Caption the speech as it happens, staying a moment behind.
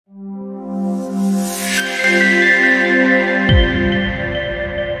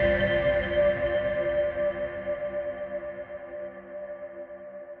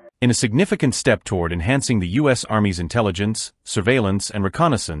In a significant step toward enhancing the U.S. Army's intelligence, surveillance, and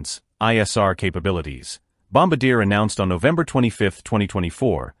reconnaissance (ISR) capabilities, Bombardier announced on November 25,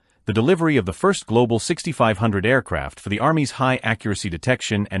 2024, the delivery of the first Global 6500 aircraft for the Army's High-Accuracy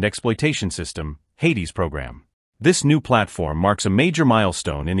Detection and Exploitation System (HADES) program. This new platform marks a major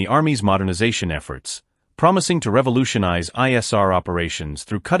milestone in the Army's modernization efforts, promising to revolutionize ISR operations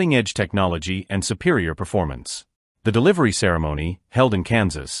through cutting-edge technology and superior performance. The delivery ceremony, held in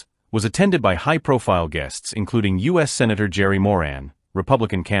Kansas, was attended by high-profile guests including U.S. Senator Jerry Moran,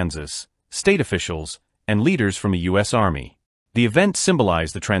 Republican Kansas, state officials, and leaders from the U.S. Army. The event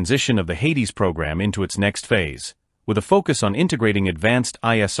symbolized the transition of the HADES program into its next phase, with a focus on integrating advanced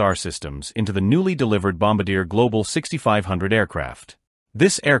ISR systems into the newly delivered Bombardier Global 6500 aircraft.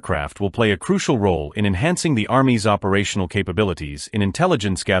 This aircraft will play a crucial role in enhancing the Army's operational capabilities in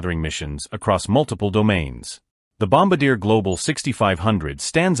intelligence-gathering missions across multiple domains. The Bombardier Global 6500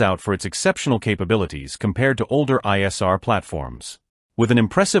 stands out for its exceptional capabilities compared to older ISR platforms. With an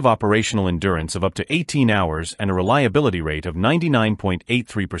impressive operational endurance of up to 18 hours and a reliability rate of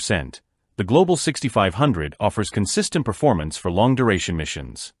 99.83%, the Global 6500 offers consistent performance for long-duration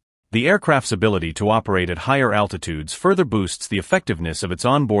missions. The aircraft's ability to operate at higher altitudes further boosts the effectiveness of its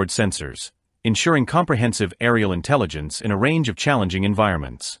onboard sensors, ensuring comprehensive aerial intelligence in a range of challenging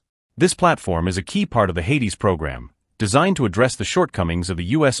environments. This platform is a key part of the HADES program, designed to address the shortcomings of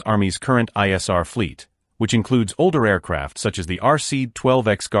the U.S. Army's current ISR fleet, which includes older aircraft such as the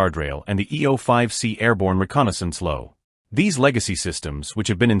RC-12X Guardrail and the EO-5C airborne reconnaissance low. These legacy systems, which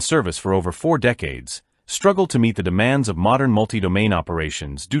have been in service for over 4 decades, struggle to meet the demands of modern multi-domain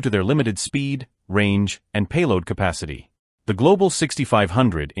operations due to their limited speed, range, and payload capacity. The Global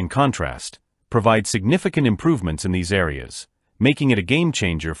 6500, in contrast, provides significant improvements in these areas, making it a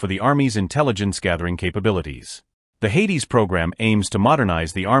game-changer for the Army's intelligence-gathering capabilities. The HADES program aims to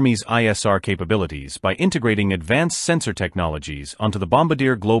modernize the Army's ISR capabilities by integrating advanced sensor technologies onto the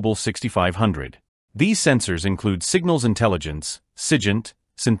Bombardier Global 6500. These sensors include signals intelligence, SIGINT,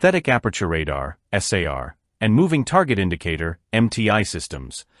 synthetic aperture radar, SAR, and moving target indicator, MTI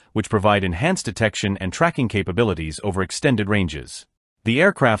systems, which provide enhanced detection and tracking capabilities over extended ranges. The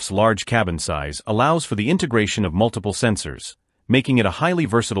aircraft's large cabin size allows for the integration of multiple sensors, making it a highly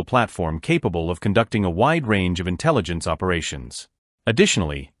versatile platform capable of conducting a wide range of intelligence operations.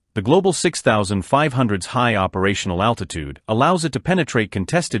 Additionally, the Global 6500's high operational altitude allows it to penetrate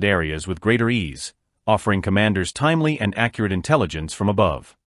contested areas with greater ease, offering commanders timely and accurate intelligence from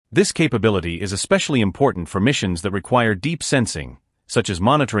above. This capability is especially important for missions that require deep sensing, such as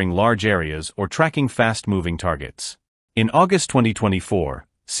monitoring large areas or tracking fast-moving targets. In August 2024,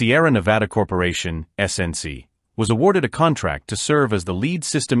 Sierra Nevada Corporation, SNC, was awarded a contract to serve as the lead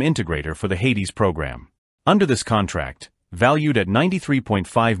system integrator for the HADES program. Under this contract, valued at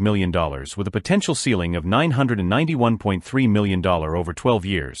 $93.5 million with a potential ceiling of $991.3 million over 12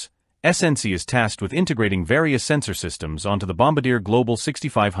 years, SNC is tasked with integrating various sensor systems onto the Bombardier Global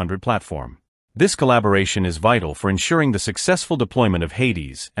 6500 platform. This collaboration is vital for ensuring the successful deployment of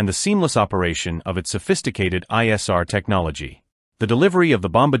HADES and the seamless operation of its sophisticated ISR technology. The delivery of the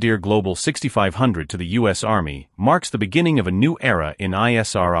Bombardier Global 6500 to the U.S. Army marks the beginning of a new era in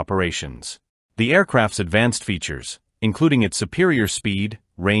ISR operations. The aircraft's advanced features, including its superior speed,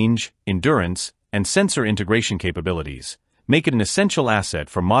 range, endurance, and sensor integration capabilities, make it an essential asset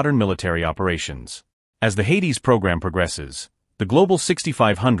for modern military operations. As the HADES program progresses, the Global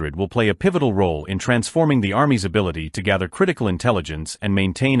 6500 will play a pivotal role in transforming the Army's ability to gather critical intelligence and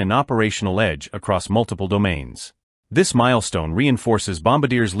maintain an operational edge across multiple domains. This milestone reinforces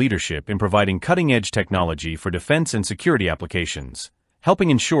Bombardier's leadership in providing cutting-edge technology for defense and security applications, helping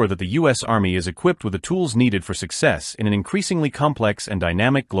ensure that the U.S. Army is equipped with the tools needed for success in an increasingly complex and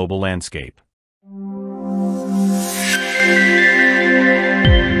dynamic global landscape.